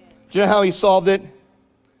 Do you know how He solved it?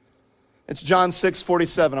 It's John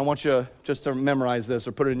 6:47. I want you just to memorize this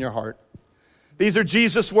or put it in your heart. These are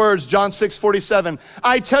Jesus' words, John 6:47.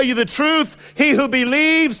 I tell you the truth, he who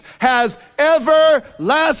believes has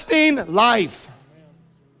everlasting life.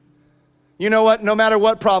 You know what? No matter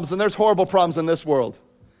what problems, and there's horrible problems in this world,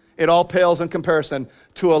 it all pales in comparison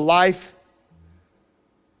to a life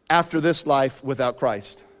after this life without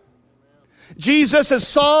Christ. Jesus has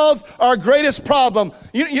solved our greatest problem.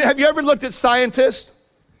 Have you ever looked at scientists?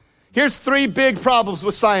 Here's 3 big problems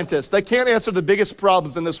with scientists. They can't answer the biggest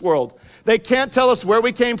problems in this world. They can't tell us where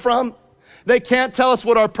we came from. They can't tell us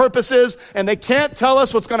what our purpose is. And they can't tell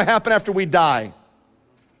us what's going to happen after we die.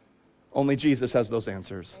 Only Jesus has those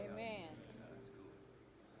answers. Amen.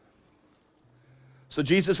 So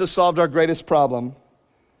Jesus has solved our greatest problem.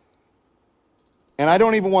 And I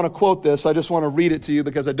don't even want to quote this. I just want to read it to you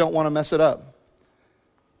because I don't want to mess it up.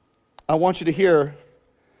 I want you to hear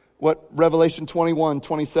what Revelation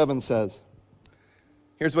 21:27 says.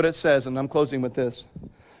 Here's what it says, and I'm closing with this.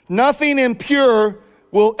 Nothing impure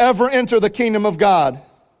will ever enter the kingdom of God,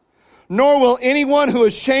 nor will anyone who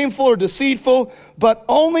is shameful or deceitful, but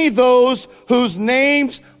only those whose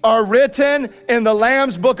names are written in the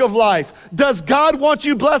Lamb's book of life. Does God want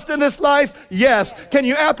you blessed in this life? Yes. Can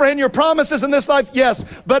you apprehend your promises in this life? Yes.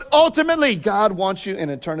 But ultimately, God wants you in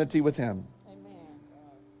eternity with him.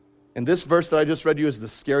 And this verse that I just read you is the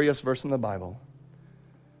scariest verse in the Bible.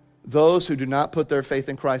 Those who do not put their faith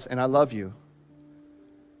in Christ, and I love you,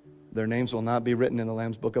 their names will not be written in the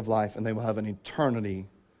Lamb's book of life, and they will have an eternity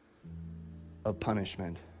of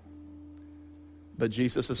punishment. But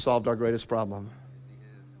Jesus has solved our greatest problem.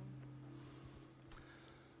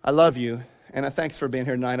 I love you, and thanks for being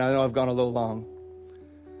here tonight. I know I've gone a little long.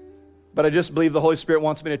 But I just believe the Holy Spirit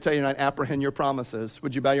wants me to tell you tonight, apprehend your promises.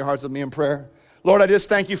 Would you bow your hearts with me in prayer? Lord, I just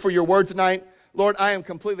thank you for your word tonight. Lord, I am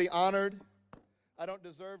completely honored. I don't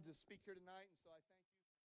deserve to speak here tonight.